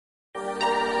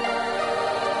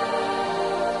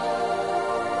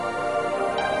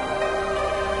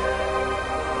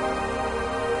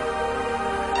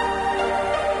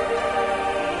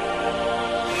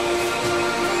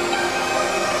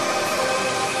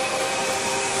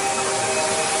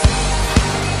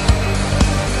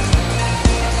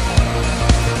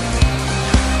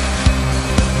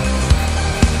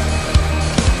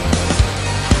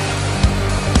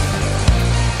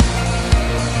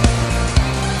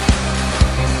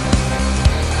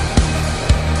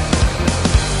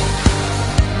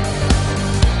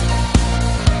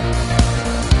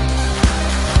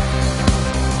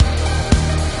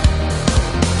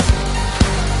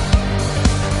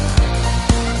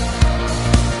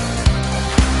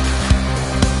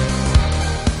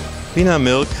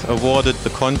Vinamilk awarded the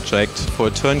contract for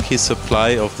a turnkey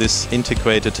supply of this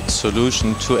integrated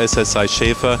solution to SSI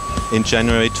SCHAEFER in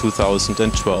January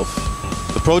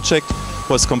 2012. The project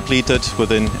was completed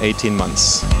within 18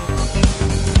 months.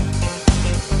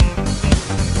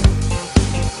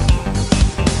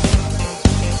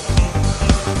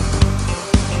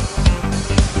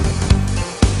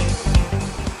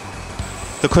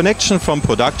 The connection from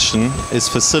production is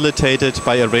facilitated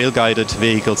by a rail-guided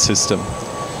vehicle system.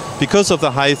 Because of the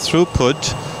high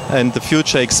throughput and the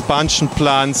future expansion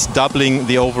plans doubling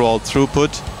the overall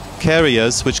throughput,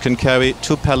 carriers which can carry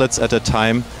 2 pallets at a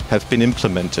time have been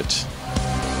implemented.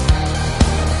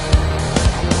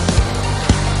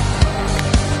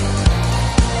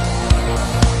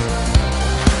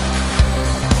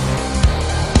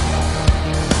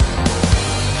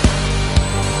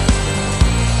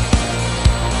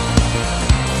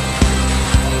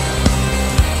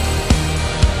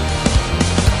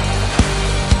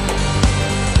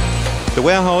 The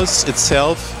warehouse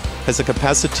itself has a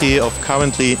capacity of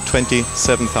currently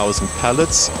 27,000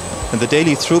 pallets, and the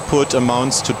daily throughput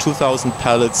amounts to 2,000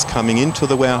 pallets coming into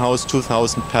the warehouse,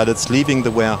 2,000 pallets leaving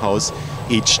the warehouse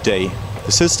each day.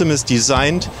 The system is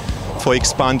designed for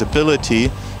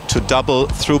expandability to double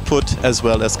throughput as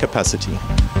well as capacity.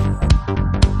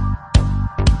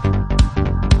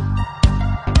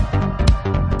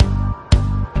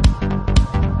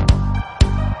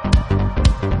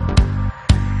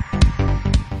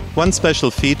 One special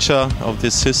feature of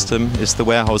this system is the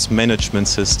warehouse management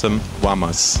system,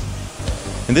 WAMAS.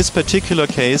 In this particular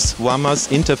case, WAMAS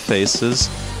interfaces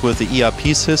with the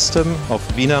ERP system of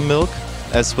Vinamilk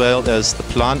as well as the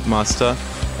plant master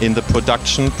in the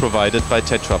production provided by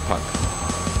Tetra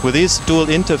Pak. With this dual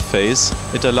interface,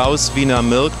 it allows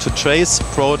Vinamilk to trace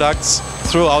products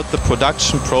throughout the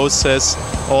production process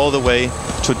all the way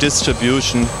to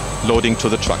distribution, loading to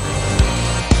the truck.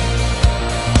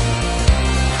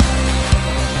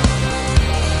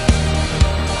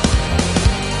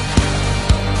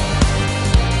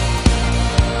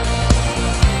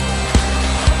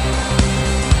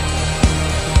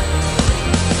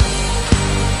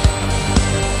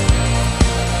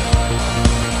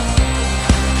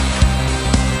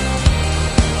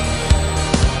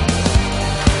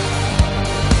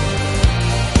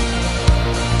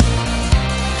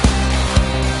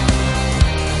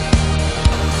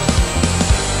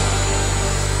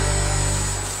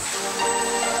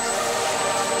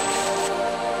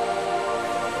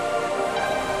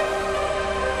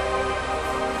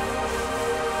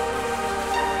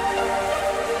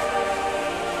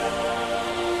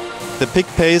 The pick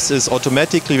pace is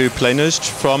automatically replenished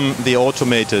from the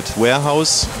automated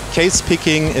warehouse. Case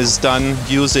picking is done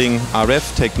using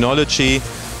RF technology,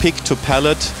 pick to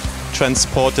pallet,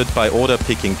 transported by order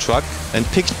picking truck, and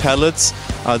picked pallets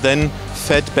are then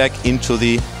fed back into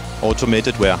the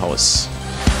automated warehouse.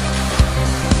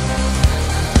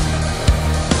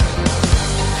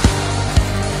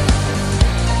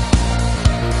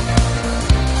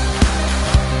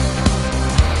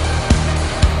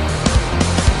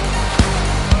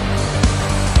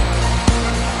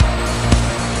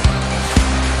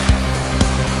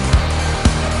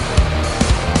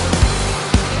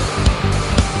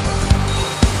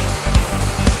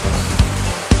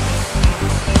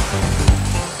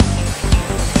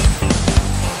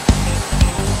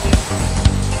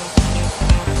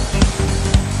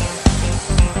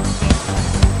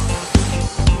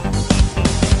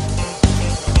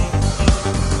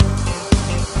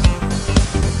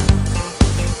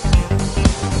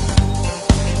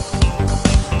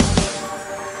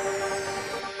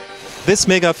 This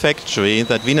mega factory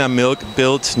that Vinamilk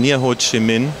built near Ho Chi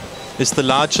Minh is the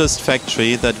largest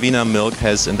factory that Vinamilk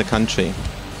has in the country.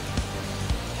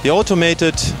 The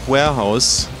automated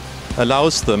warehouse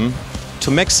allows them to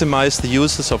maximize the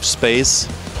uses of space,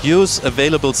 use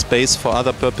available space for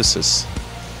other purposes.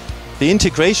 The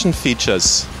integration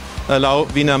features allow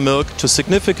Vinamilk to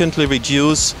significantly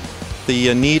reduce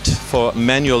the need for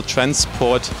manual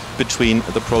transport between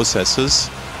the processes,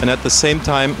 and at the same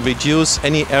time reduce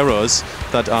any errors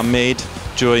that are made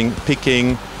during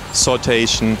picking,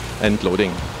 sortation and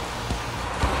loading.